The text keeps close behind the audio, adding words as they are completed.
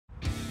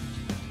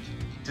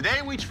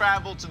Today we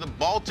travel to the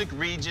Baltic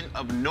region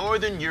of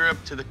Northern Europe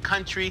to the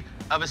country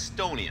of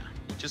Estonia,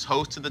 which is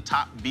host to the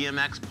top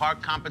BMX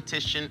park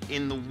competition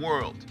in the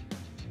world.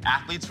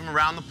 Athletes from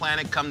around the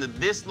planet come to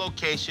this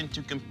location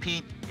to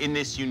compete in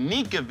this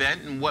unique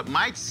event in what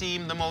might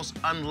seem the most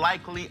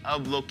unlikely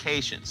of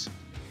locations.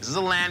 This is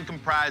a land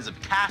comprised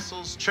of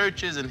castles,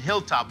 churches, and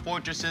hilltop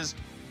fortresses.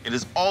 It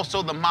is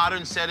also the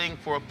modern setting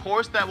for a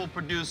course that will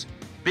produce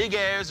big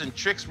airs and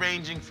tricks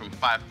ranging from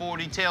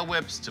 540 tail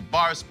whips to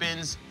bar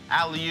spins,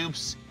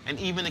 alley-oops, and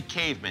even a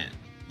caveman.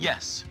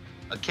 Yes,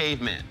 a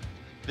caveman.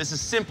 This is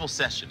Simple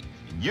Session,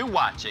 and you're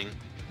watching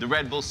the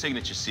Red Bull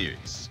Signature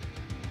Series.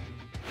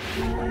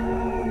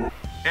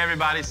 Hey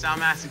everybody,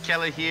 Soundmaster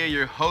Kelly here,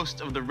 your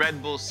host of the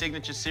Red Bull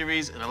Signature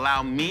Series, and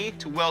allow me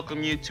to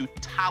welcome you to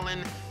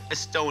Tallinn,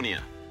 Estonia.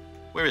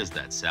 Where is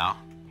that, Sal?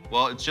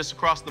 Well, it's just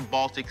across the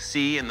Baltic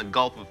Sea and the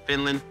Gulf of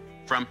Finland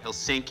from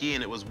Helsinki,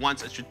 and it was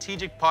once a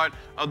strategic part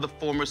of the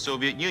former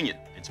Soviet Union.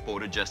 It's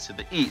bordered just to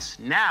the east.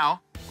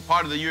 Now, a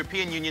part of the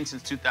European Union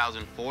since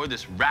 2004,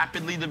 this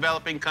rapidly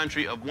developing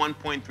country of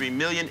 1.3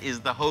 million is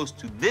the host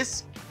to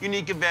this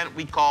unique event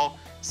we call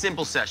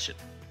Simple Session.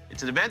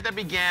 It's an event that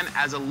began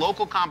as a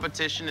local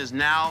competition, is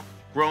now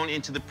grown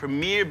into the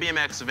premier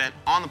BMX event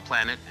on the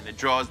planet, and it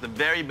draws the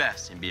very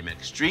best in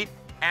BMX street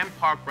and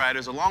park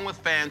riders, along with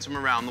fans from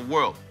around the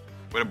world.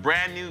 We're at a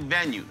brand new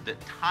venue, the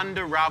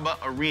Tandaraba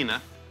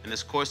Arena, and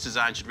this course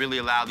design should really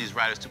allow these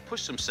riders to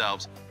push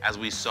themselves, as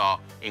we saw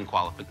in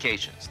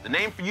qualifications. The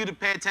name for you to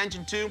pay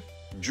attention to,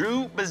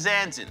 Drew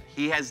Bazanzin.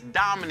 He has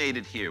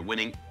dominated here,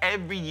 winning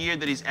every year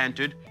that he's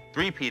entered,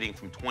 three-peating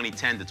from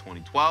 2010 to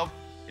 2012.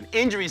 An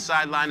injury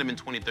sidelined him in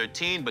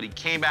 2013, but he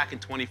came back in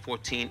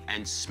 2014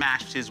 and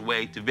smashed his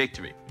way to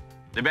victory.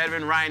 The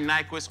veteran Ryan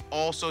Nyquist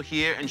also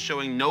here and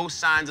showing no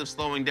signs of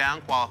slowing down,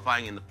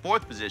 qualifying in the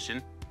 4th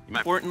position.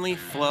 Importantly,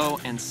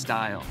 flow and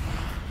style.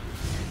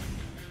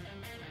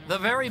 The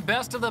very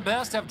best of the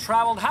best have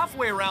traveled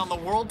halfway around the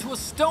world to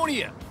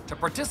Estonia to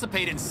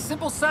participate in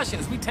Simple Session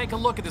as we take a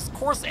look at this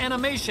course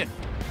animation.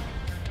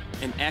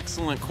 An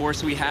excellent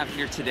course we have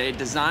here today,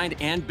 designed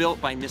and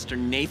built by Mr.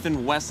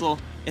 Nathan Wessel.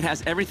 It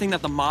has everything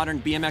that the modern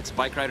BMX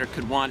bike rider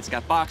could want. It's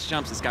got box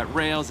jumps, it's got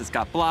rails, it's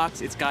got blocks,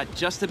 it's got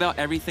just about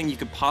everything you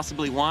could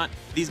possibly want.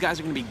 These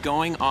guys are going to be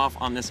going off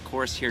on this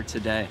course here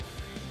today.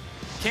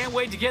 Can't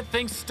wait to get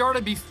things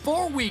started.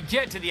 Before we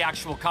get to the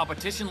actual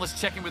competition, let's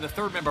check in with the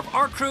third member of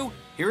our crew.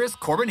 Here is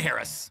Corbin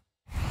Harris.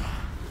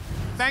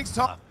 Thanks,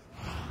 Tom.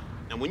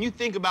 Now, when you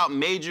think about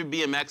major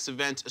BMX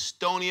events,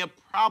 Estonia,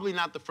 probably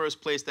not the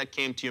first place that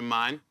came to your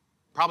mind,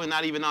 probably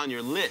not even on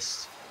your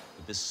list.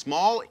 But this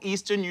small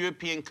Eastern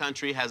European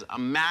country has a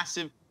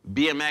massive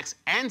BMX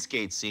and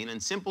skate scene,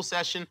 and Simple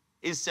Session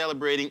is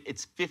celebrating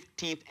its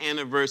 15th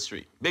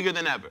anniversary, bigger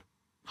than ever.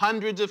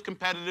 Hundreds of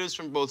competitors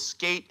from both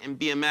skate and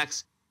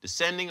BMX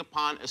descending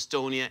upon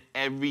Estonia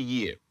every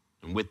year.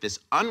 And with this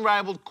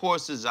unrivaled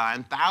course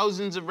design,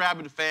 thousands of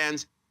rabid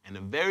fans, and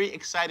a very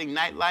exciting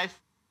nightlife,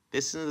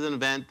 this is an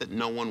event that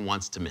no one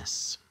wants to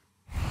miss.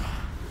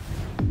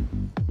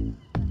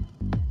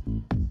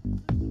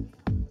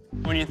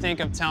 When you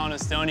think of Tallinn,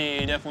 Estonia,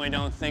 you definitely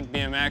don't think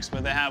BMX,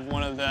 but they have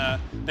one of the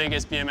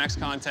biggest BMX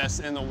contests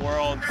in the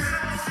world.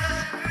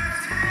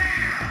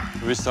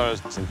 We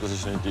started Simple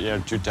Session in the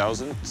year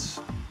 2000.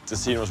 The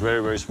scene was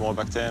very, very small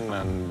back then,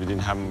 and we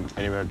didn't have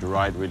anywhere to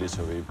ride really,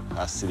 so we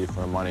asked city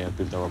for money and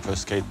built our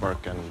first skate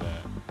park, and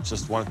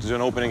just wanted to do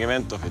an opening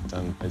event of it,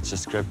 and it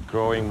just kept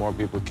growing. More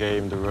people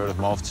came, the word of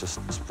mouth just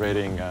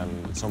spreading,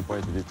 and at some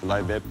point we did the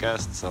live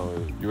webcast, so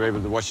you were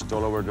able to watch it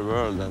all over the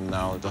world, and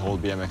now the whole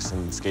BMX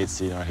and skate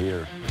scene are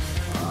here.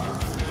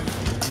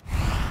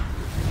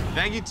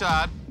 Thank you,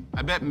 Todd.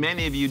 I bet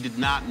many of you did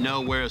not know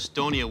where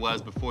Estonia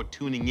was before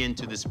tuning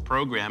into this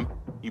program.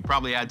 You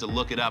probably had to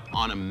look it up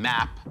on a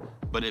map.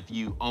 But if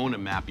you own a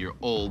map, you're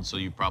old, so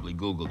you probably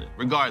Googled it.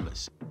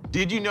 Regardless,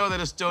 did you know that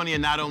Estonia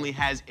not only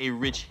has a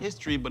rich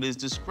history, but is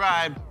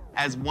described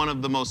as one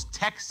of the most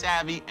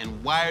tech-savvy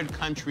and wired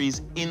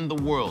countries in the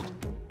world?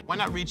 Why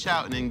not reach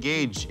out and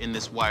engage in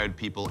this wired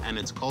people and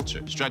its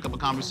culture? Strike up a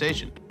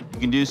conversation. You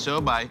can do so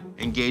by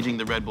engaging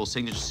the Red Bull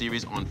Signature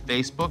Series on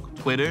Facebook,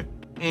 Twitter,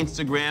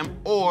 Instagram,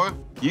 or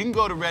you can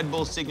go to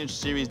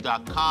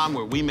redbullsignatureseries.com,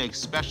 where we make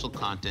special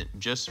content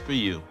just for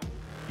you.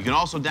 You can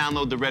also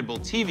download the Red Bull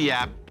TV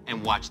app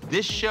and watch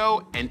this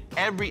show and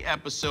every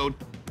episode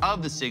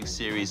of the SIG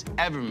series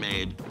ever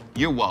made.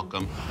 You're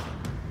welcome.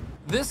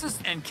 This is,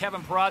 and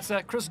Kevin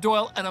Perazza, Chris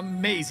Doyle, an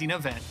amazing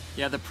event.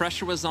 Yeah, the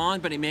pressure was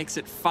on, but he makes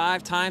it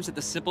 5 times at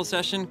the Simple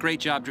Session. Great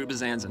job, Drew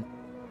Bazanzin.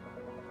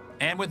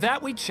 And with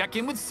that, we check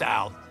in with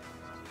Sal.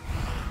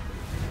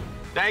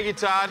 Thank you,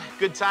 Todd.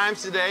 Good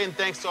times today, and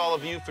thanks to all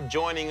of you for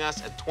joining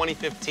us at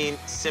 2015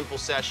 Simple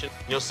Session.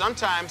 You know,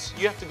 sometimes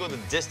you have to go the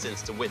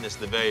distance to witness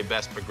the very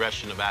best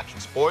progression of action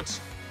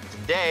sports.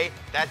 Today,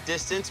 that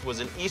distance was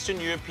an Eastern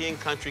European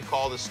country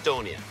called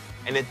Estonia,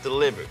 and it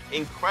delivered.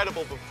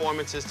 Incredible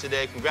performances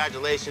today.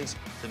 Congratulations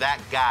to that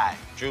guy,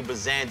 Drew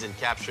Bazanzin,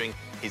 capturing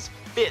his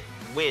 5th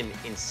win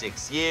in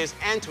 6 years,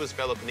 and to his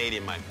fellow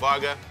Canadian Mike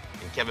Varga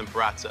and Kevin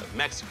Perazza of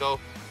Mexico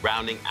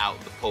rounding out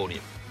the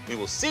podium. We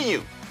will see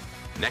you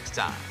next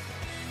time.